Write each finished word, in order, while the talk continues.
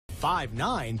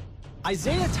5'9",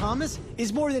 Isaiah Thomas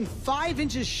is more than 5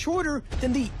 inches shorter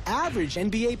than the average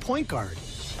NBA point guard.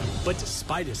 But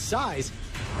despite his size,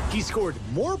 he scored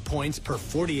more points per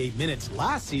 48 minutes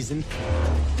last season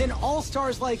than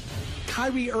all-stars like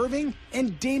Kyrie Irving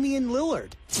and Damian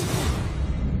Lillard.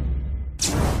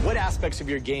 What aspects of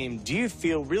your game do you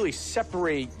feel really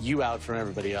separate you out from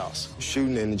everybody else?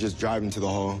 Shooting and just driving to the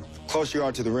hole. The closer you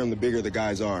are to the rim, the bigger the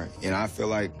guys are. And I feel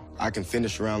like I can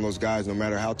finish around those guys no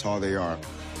matter how tall they are.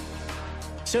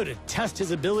 So to test his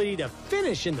ability to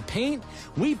finish in the paint,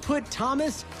 we put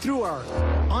Thomas through our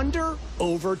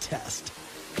under-over test.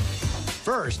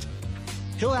 First,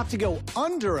 he'll have to go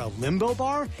under a limbo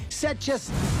bar set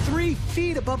just 3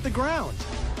 feet above the ground.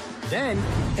 Then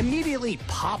immediately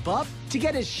pop up to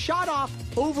get his shot off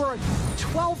over a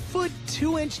 12-foot,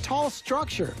 2-inch tall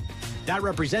structure. That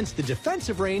represents the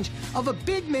defensive range of a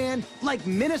big man like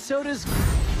Minnesota's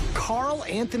Karl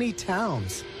Anthony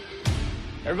Towns.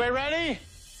 Everybody ready?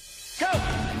 Go!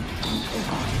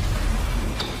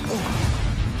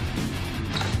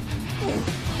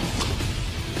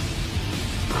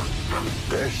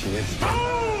 There she is.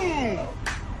 Boom!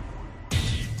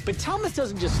 But Thomas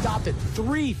doesn't just stop at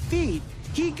 3 feet.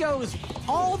 He goes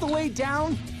all the way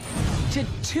down to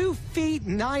 2 feet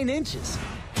 9 inches.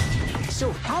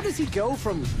 So how does he go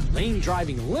from lane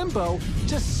driving limbo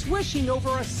to swishing over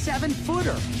a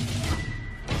 7-footer?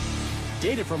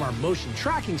 Data from our motion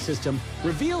tracking system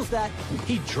reveals that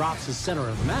he drops his center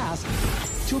of mass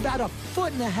to about 1.5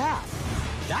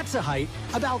 feet. That's a height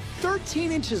about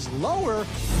 13 inches lower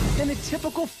than a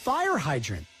typical fire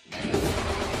hydrant.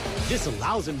 This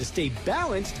allows him to stay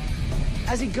balanced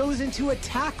as he goes into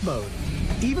attack mode.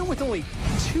 Even with only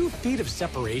 2 feet of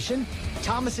separation,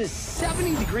 Thomas's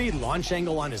 70-degree launch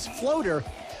angle on his floater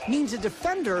means a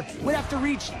defender would have to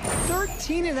reach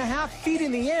 13.5 feet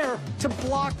in the air to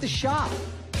block the shot.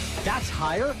 That's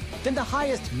higher than the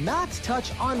highest max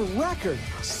touch on record,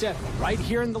 set right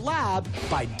here in the lab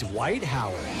by Dwight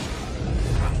Howard.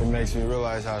 It makes me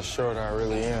realize how short I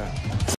really am.